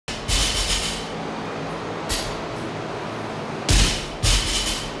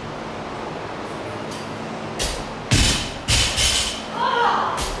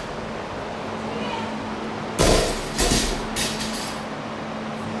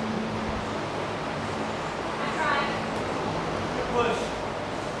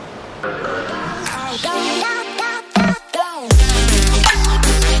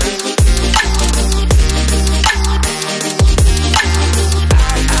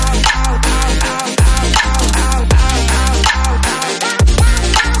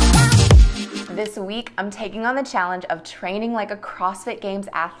week, I'm taking on the challenge of training like a CrossFit Games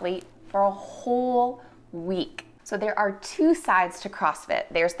athlete for a whole week. So there are two sides to CrossFit.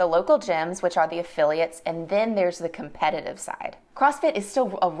 There's the local gyms, which are the affiliates, and then there's the competitive side. CrossFit is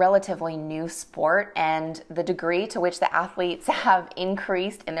still a relatively new sport, and the degree to which the athletes have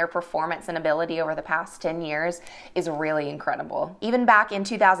increased in their performance and ability over the past 10 years is really incredible. Even back in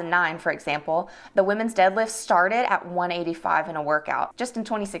 2009, for example, the women's deadlift started at 185 in a workout. Just in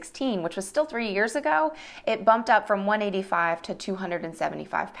 2016, which was still 3 years ago, it bumped up from 185 to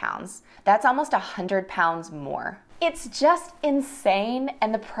 275 pounds. That's almost 100 pounds more. It's just insane,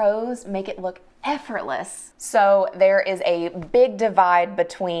 and the pros make it look effortless. So there is a big divide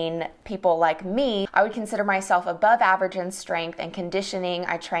between people like me. I would consider myself above average in strength and conditioning.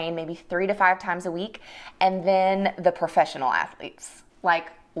 I train maybe 3 to 5 times a week. And then the professional athletes.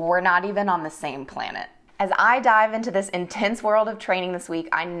 Like, we're not even on the same planet. As I dive into this intense world of training this week,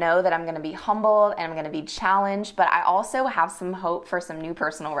 I know that I'm gonna be humbled and I'm gonna be challenged, but I also have some hope for some new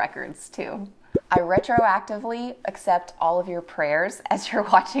personal records too. I retroactively accept all of your prayers as you're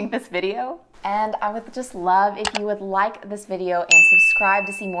watching this video. And I would just love if you would like this video and subscribe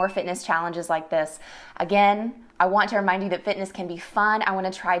to see more fitness challenges like this. Again, I want to remind you that fitness can be fun. I want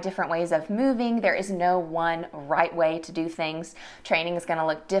to try different ways of moving. There is no one right way to do things. Training is going to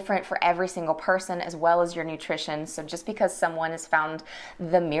look different for every single person, as well as your nutrition. So just because someone has found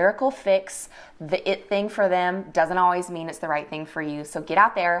the miracle fix, the it thing for them, doesn't always mean it's the right thing for you. So get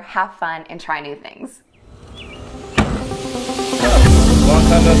out there, have fun, and try new things. Long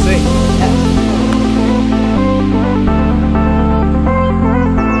time no see.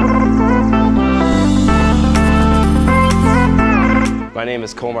 My name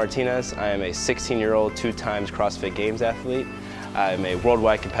is Martinez. I am a 16-year-old, 2 times CrossFit Games athlete. I'm a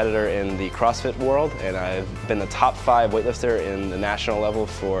worldwide competitor in the CrossFit world, and I've been the top 5 weightlifter in the national level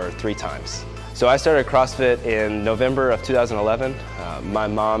for 3 times. So I started CrossFit in November of 2011. My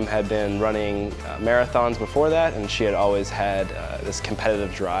mom had been running marathons before that, and she had always had this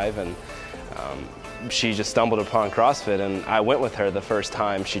competitive drive, and she just stumbled upon CrossFit, and I went with her the first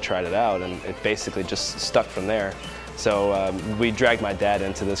time she tried it out, and it basically just stuck from there. So we dragged my dad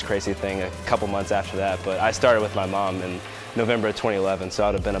into this crazy thing a couple months after that, but I started with my mom in November of 2011, so I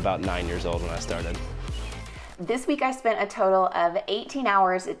would have been about 9 years old when I started. This week I spent a total of 18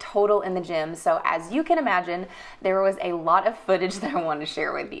 hours total in the gym, so as you can imagine, there was a lot of footage that I wanted to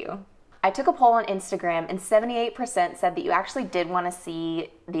share with you. I took a poll on Instagram and 78% said that you actually did want to see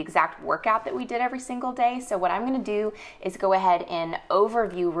the exact workout that we did every single day. So what I'm going to do is go ahead and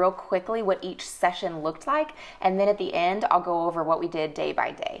overview real quickly what each session looked like, and then at the end I'll go over what we did day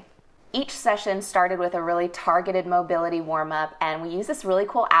by day. Each session started with a really targeted mobility warm-up, and we use this really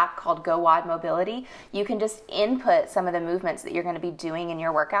cool app called GoWOD Mobility. You can just input some of the movements that you're going to be doing in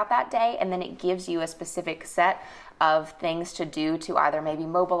your workout that day, and then it gives you a specific set of things to do to either maybe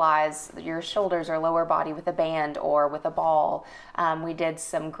mobilize your shoulders or lower body with a band or with a ball. We did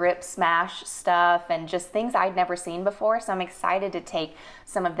some grip smash stuff and just things I'd never seen before, so I'm excited to take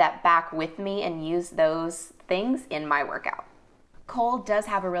some of that back with me and use those things in my workout. Cole does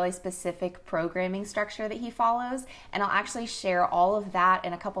have a really specific programming structure that he follows, and I'll actually share all of that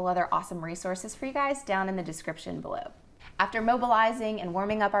and a couple other awesome resources for you guys down in the description below. After mobilizing and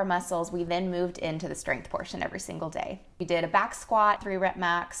warming up our muscles, we then moved into the strength portion every single day. We did a back squat 3 rep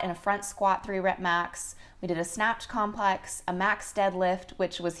max and a front squat 3 rep max. We did a snatch complex, a max deadlift,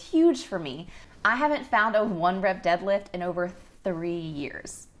 which was huge for me. I haven't found a 1 rep deadlift in over 3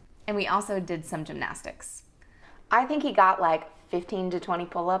 years. And we also did some gymnastics. I think he got like 15 to 20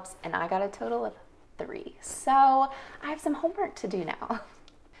 pull-ups, and I got a total of 3. So I have some homework to do now.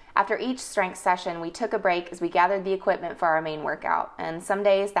 After each strength session, we took a break as we gathered the equipment for our main workout. And some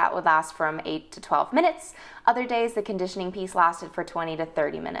days that would last from 8 to 12 minutes. Other days the conditioning piece lasted for 20 to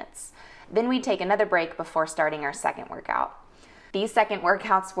 30 minutes. Then we'd take another break before starting our second workout. These second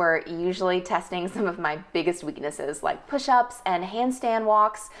workouts were usually testing some of my biggest weaknesses, like push-ups and handstand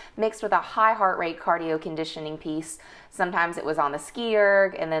walks mixed with a high heart rate cardio conditioning piece. Sometimes it was on the ski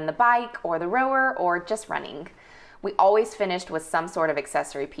erg and then the bike or the rower or just running. We always finished with some sort of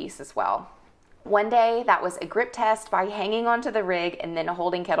accessory piece as well. One day that was a grip test by hanging onto the rig and then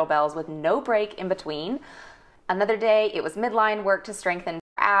holding kettlebells with no break in between. Another day it was midline work to strengthen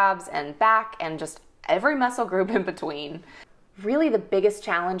abs and back and just every muscle group in between. Really the biggest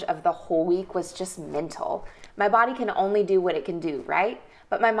challenge of the whole week was just mental. My body can only do what it can do, right?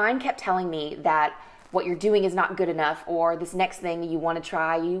 But my mind kept telling me that what you're doing is not good enough, or this next thing you want to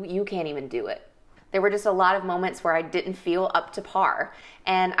try, you can't even do it. There were just a lot of moments where I didn't feel up to par.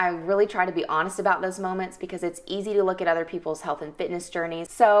 And I really try to be honest about those moments because it's easy to look at other people's health and fitness journeys.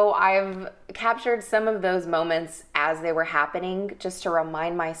 So I've captured some of those moments as they were happening just to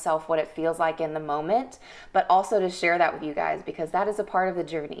remind myself what it feels like in the moment, but also to share that with you guys because that is a part of the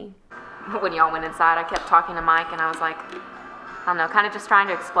journey. When y'all went inside, I kept talking to Mike and I was like, I don't know, kind of just trying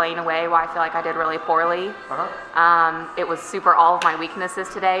to explain away why I feel like I did really poorly. It was super all of my weaknesses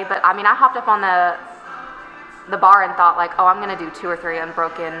today, but I mean, I hopped up on the bar and thought like, oh, I'm gonna do 2 or 3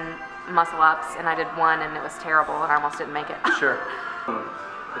 unbroken muscle ups, and I did 1 and it was terrible and I almost didn't make it. Sure.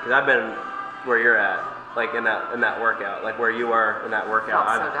 Because I've been where you're at, like in that workout, like where you are in that workout.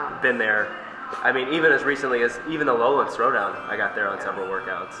 I've been there. I mean, even as recently as even the Lowland Throwdown, I got there on several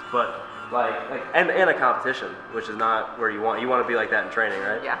workouts, but. And a competition, which is not where you want to be like that in training,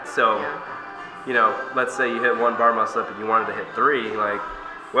 right? Yeah. So, you know, let's say you hit 1 bar muscle up and you wanted to hit 3, like,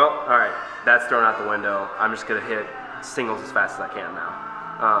 well, all right, that's thrown out the window. I'm just gonna hit singles as fast as I can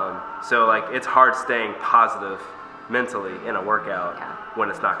now. So like, it's hard staying positive mentally in a workout when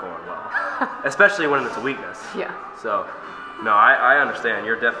it's not going well, especially when it's a weakness. Yeah. So, no, I understand.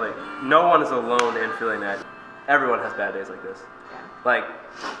 You're definitely, no one is alone in feeling that. Everyone has bad days like this. Yeah. Like.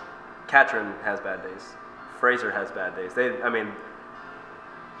 Katrin has bad days. Fraser has bad days. I mean,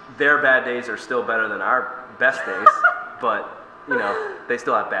 their bad days are still better than our best days, but, you know, they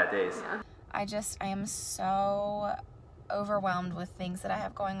still have bad days. Yeah. I am so overwhelmed with things that I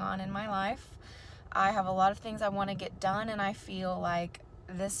have going on in my life. I have a lot of things I want to get done, and I feel like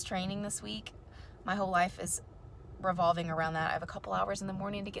this training this week, my whole life is revolving around that. I have a couple hours in the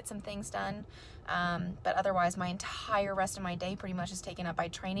morning to get some things done, but otherwise my entire rest of my day pretty much is taken up by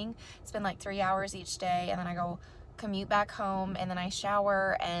training. It's been like 3 hours each day, and then I go commute back home, and then I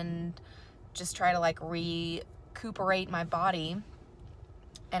shower and just try to like recuperate my body,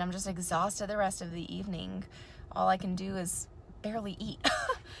 and I'm just exhausted the rest of the evening. All I can do is barely eat.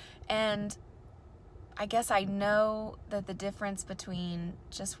 And I guess I know that the difference between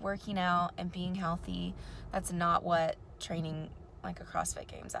just working out and being healthy, that's not what training like a CrossFit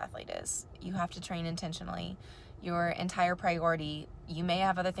Games athlete is. You have to train intentionally. Your entire priority, you may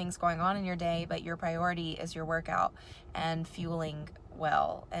have other things going on in your day, but your priority is your workout and fueling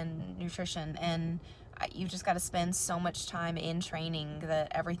well and nutrition. And you've just got to spend so much time in training that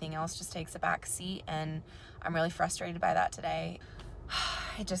everything else just takes a back seat. And I'm really frustrated by that today.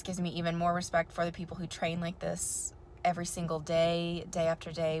 It just gives me even more respect for the people who train like this every single day, day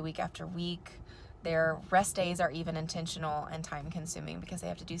after day, week after week. Their rest days are even intentional and time consuming because they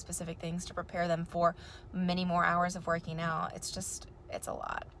have to do specific things to prepare them for many more hours of working out. It's a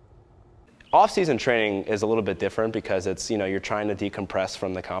lot. Off-season training is a little bit different because it's, you know, you're trying to decompress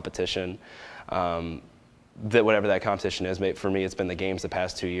from the competition. Whatever that competition is. For me, it's been the games the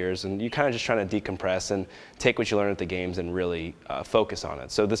past 2 years, and you're kind of just trying to decompress and take what you learn at the games and really focus on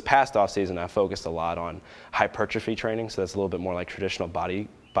it. So this past off season, I focused a lot on hypertrophy training, so that's a little bit more like traditional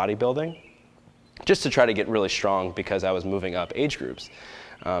bodybuilding, just to try to get really strong because I was moving up age groups,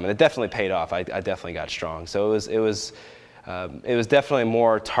 and it definitely paid off. I definitely got strong. So it was definitely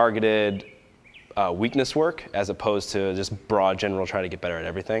more targeted weakness work as opposed to just broad general try to get better at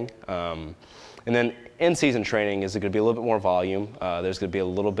everything. And then in-season training is going to be a little bit more volume. There's going to be a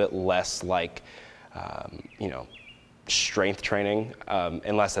little bit less like, you know, strength training,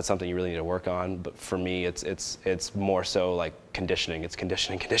 unless that's something you really need to work on. But for me, it's more so like conditioning. It's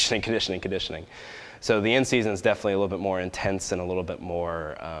conditioning, conditioning, conditioning, conditioning. So the in-season is definitely a little bit more intense and a little bit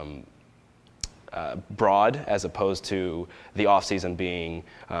more broad, as opposed to the off-season being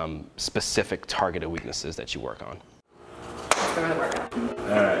specific targeted weaknesses that you work on. Let's go to the workout.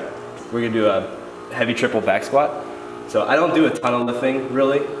 All right. We're gonna do a heavy triple back squat. So I don't do a ton of lifting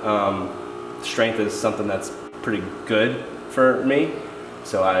really. Strength is something that's pretty good for me.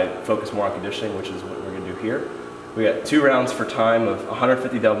 So I focus more on conditioning, which is what we're gonna do here. We got 2 rounds for time of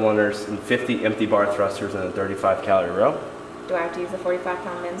 150 double unders and 50 empty bar thrusters in a 35 calorie row. Do I have to use a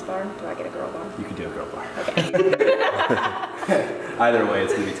 45-pound men's bar? Do I get a girl bar? You can do a girl bar. Okay. Either way,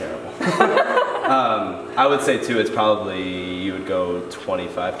 it's gonna be terrible. I would say too, it's probably, you would go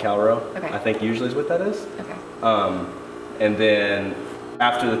 25 cal row. Okay. I think usually is what that is. Okay. And then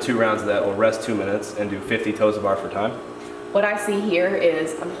after the 2 rounds of that, we'll rest 2 minutes and do 50 toes of bar for time. What I see here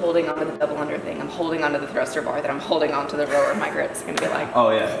is I'm holding onto the double under thing. I'm holding onto the thruster bar, then I'm holding onto the rower. My grip's gonna be like. Oh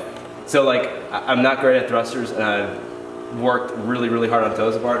yeah. So like, I'm not great at thrusters, and I've worked really, really hard on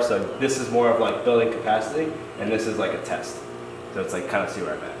toes of bar. So this is more of like building capacity, and this is like a test. So it's like kind of see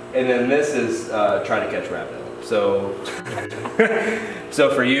where I'm at. And then this is trying to catch rapid. So,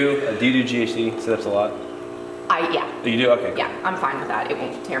 so for you, do you do GHD sit-ups a lot? Yeah. You do? Okay. Yeah, I'm fine with that. It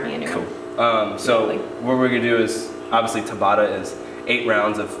won't tear me a new one. Cool. So what we're gonna do is, obviously Tabata is 8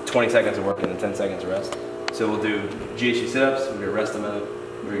 rounds of 20 seconds of work and then 10 seconds of rest. So we'll do GHD sit-ups, we're gonna rest a minute.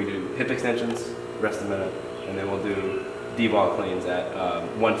 We're gonna do hip extensions, rest a minute, and then we'll do D-ball cleans at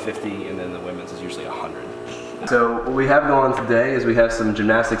 150, and then the women's is usually 100. So what we have going on today is we have some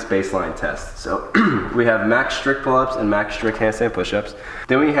gymnastics baseline tests. So we have max strict pull-ups and max strict handstand push-ups.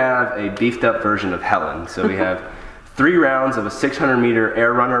 Then we have a beefed up version of Helen. So we have 3 rounds of a 600-meter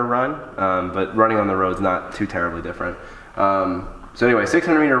air runner run, but running on the road's not too terribly different. So anyway,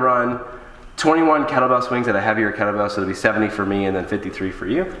 600-meter run, 21 kettlebell swings at a heavier kettlebell, so it'll be 70 for me and then 53 for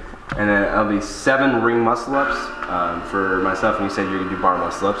you. And then it'll be 7 ring muscle ups for myself, and you said you're gonna do bar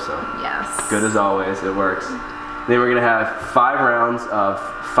muscle ups, so yes. Good as always, it works. Then we're gonna have 5 rounds of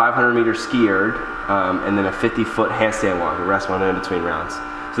 500-meter ski erg, and then a 50-foot handstand walk, and rest one in between rounds.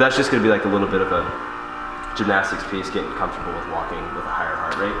 So that's just gonna be like a little bit of a gymnastics piece, getting comfortable with walking with a higher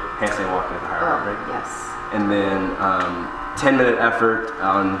heart rate, handstand walking with a higher heart rate. Yes. And then 10-minute effort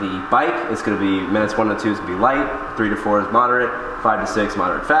on the bike. It's going to be minutes 1 to 2 is going to be light, 3 to 4 is moderate, 5 to 6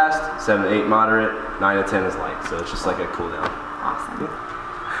 moderate fast, 7 to 8 moderate, 9 to 10 is light. So it's just like a cool down. Awesome.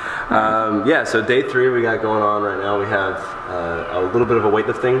 Yeah, so day 3 we got going on right now. We have a little bit of a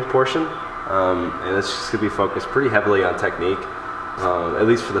weightlifting portion, and it's just going to be focused pretty heavily on technique, at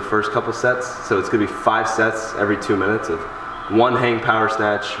least for the first couple sets. So it's going to be 5 sets every 2 minutes of 1 hang power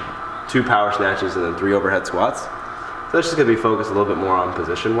snatch, 2 power snatches, and then 3 overhead squats. So that's just going to be focused a little bit more on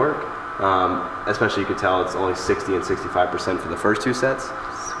position work. Especially you can tell it's only 60 and 65% for the first 2 sets.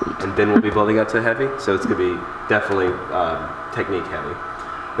 Sweet. And then we'll be building up to heavy. So it's going to be definitely technique heavy.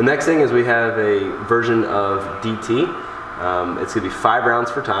 The next thing is we have a version of DT. It's going to be 5 rounds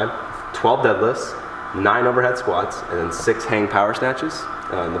for time, 12 deadlifts, 9 overhead squats, and then 6 hang power snatches.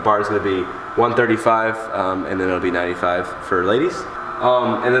 The bar is going to be 135, and then it'll be 95 for ladies.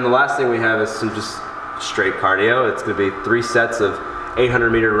 And then the last thing we have is some just straight cardio. It's going to be 3 sets of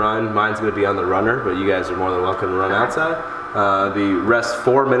 800-meter run. Mine's going to be on the runner, but you guys are more than welcome to run outside. The rest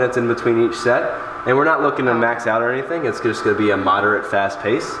 4 minutes in between each set. And we're not looking to max out or anything. It's just going to be a moderate fast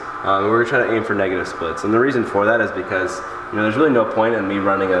pace. We're trying to aim for negative splits. And the reason for that is because there's really no point in me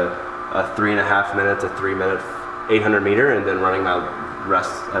running a 3.5 minute to 3 minute 800-meter and then running my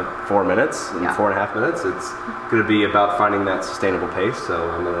rest at 4 minutes and 4.5 minutes. It's going to be about finding that sustainable pace. So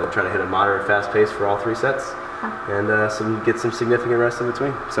I'm going to try to hit a moderate fast pace for all 3 sets and get some significant rest in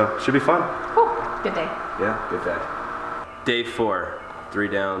between. So it should be fun. Cool. Good day. Yeah, good day. Day 4, 3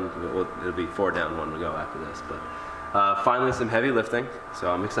 down. Well, it'll be 4 down, 1 to go after this. But finally some heavy lifting.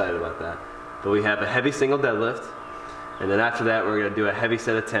 So I'm excited about that. But we have a heavy single deadlift. And then after that we're going to do a heavy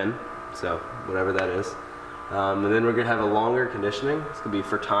set of 10. So whatever that is. And then we're going to have a longer conditioning. It's going to be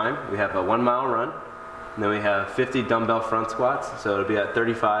for time. We have a 1 mile run. And then we have 50 dumbbell front squats. So it'll be at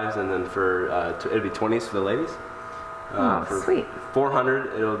 35s, and then for it'll be 20s for the ladies. For sweet.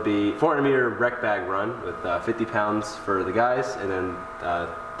 400, it'll be 400-meter rec bag run with 50 pounds for the guys, and then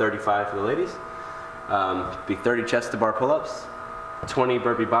 35 for the ladies. Be 30 chest to bar pull-ups, 20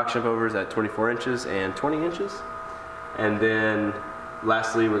 burpee box jump overs at 24 inches and 20 inches. And then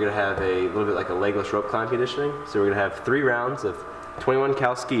lastly, we're going to have a little bit like a legless rope climb conditioning. So we're going to have 3 rounds of 21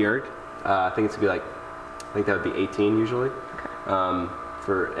 cal ski erg. I think it's going to be I think that would be 18 usually.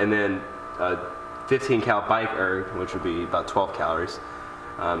 Okay. And then 15 cal bike erg, which would be about 12 calories.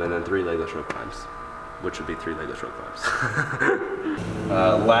 And then 3 legless rope climbs, which would be 3 legless rope climbs.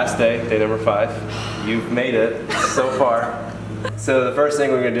 Last day, day number 5. You've made it so far. So the first thing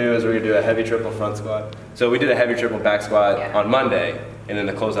we're going to do is we're going to do a heavy triple front squat. So we did a heavy triple back squat on Monday, and then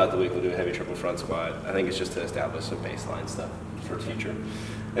to close out the week we'll do a heavy triple front squat. I think it's just to establish some baseline stuff for the future.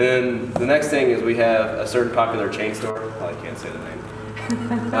 And then the next thing is we have a certain popular chain store. Probably can't say the name.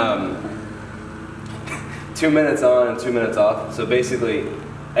 2 minutes on and 2 minutes off. So basically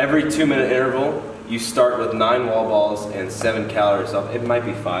every 2-minute interval you start with 9 wall balls and 7 calories off. It might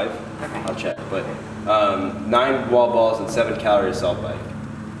be 5, I'll check, but 9 wall balls and 7 calories salt bike.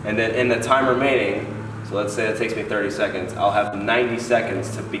 And then in the time remaining, so let's say it takes me 30 seconds, I'll have 90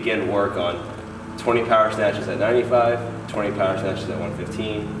 seconds to begin work on 20 power snatches at 95, 20 power snatches at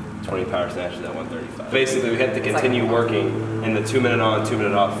 115, 20 power snatches at 135. Basically we have to continue working in the 2-minute on,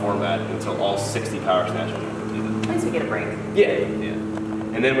 2-minute off format until all 60 power snatches are completed. At least we get a break. Yeah.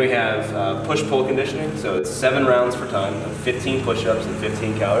 And then we have push-pull conditioning, so it's 7 rounds for time of 15 push-ups and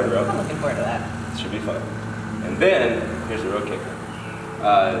 15 calorie row. I'm looking forward to that. It should be fun. And then, here's the real kicker.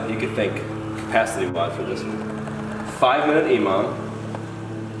 You could think capacity WOD for this one. 5-minute EMOM,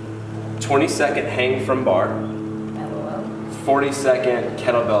 20-second hang from bar, 40-second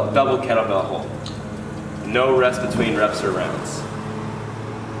kettlebell, double kettlebell hold. No rest between reps or rounds.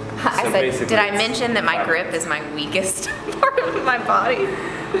 Did I mention that my grip is my weakest part of my body?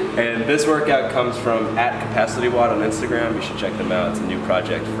 And this workout comes from @CapacityWatt on Instagram. You should check them out. It's a new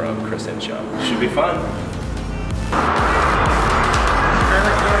project from Chris and Sean. Should be fun.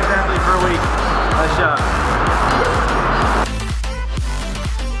 Athlete for a week. Nice job.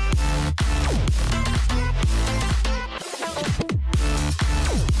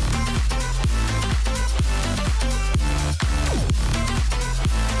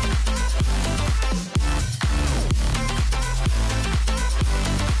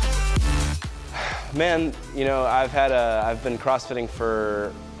 Man, you know, I've been CrossFitting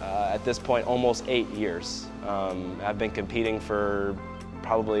for, at this point, almost 8 years. I've been competing for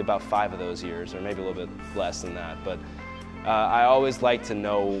probably about 5 of those years, or maybe a little bit less than that. But I always like to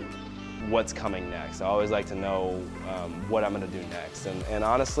know what's coming next. I always like to know what I'm going to do next. And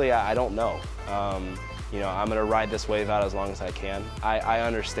honestly, I don't know. You know, I'm going to ride this wave out as long as I can. I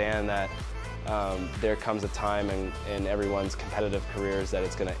understand that there comes a time in everyone's competitive careers that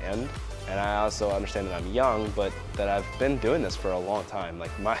it's going to end. And I also understand that I'm young, but that I've been doing this for a long time. Like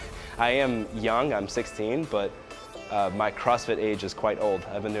I am young, I'm 16, but my CrossFit age is quite old.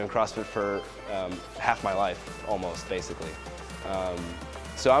 I've been doing CrossFit for half my life, almost, basically.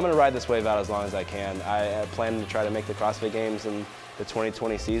 So I'm gonna ride this wave out as long as I can. I plan to try to make the CrossFit Games in the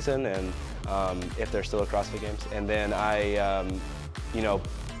 2020 season, and if there's still a CrossFit Games. And then I, you know,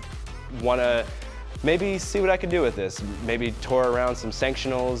 wanna maybe see what I can do with this. Maybe tour around some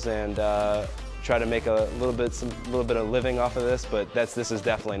sanctionals and try to make a little bit of living off of this. But this is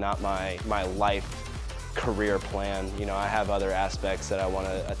definitely not my life career plan. You know, I have other aspects that I want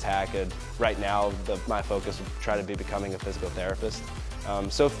to attack. And right now, my focus would try to be becoming a physical therapist.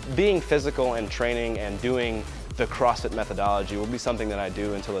 So being physical and training and doing the CrossFit methodology will be something that I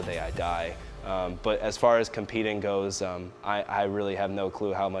do until the day I die. But as far as competing goes, I really have no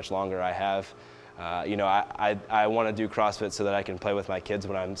clue how much longer I have. You know, I want to do CrossFit so that I can play with my kids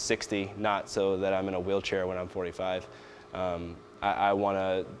when I'm 60, not so that I'm in a wheelchair when I'm 45. I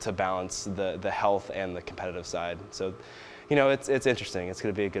want to balance the health and the competitive side. So, you know, it's interesting. It's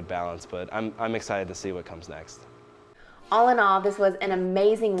going to be a good balance, but I'm excited to see what comes next. All in all, this was an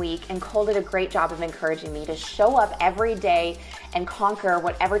amazing week, and Cole did a great job of encouraging me to show up every day and conquer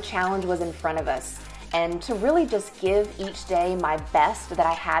whatever challenge was in front of us, and to really just give each day my best that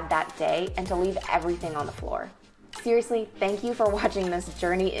I had that day, and to leave everything on the floor. Seriously, thank you for watching this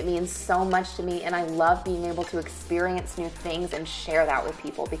journey. It means so much to me, and I love being able to experience new things and share that with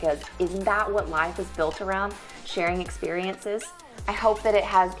people, because isn't that what life is built around? Sharing experiences? I hope that it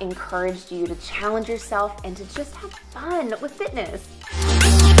has encouraged you to challenge yourself and to just have fun with fitness.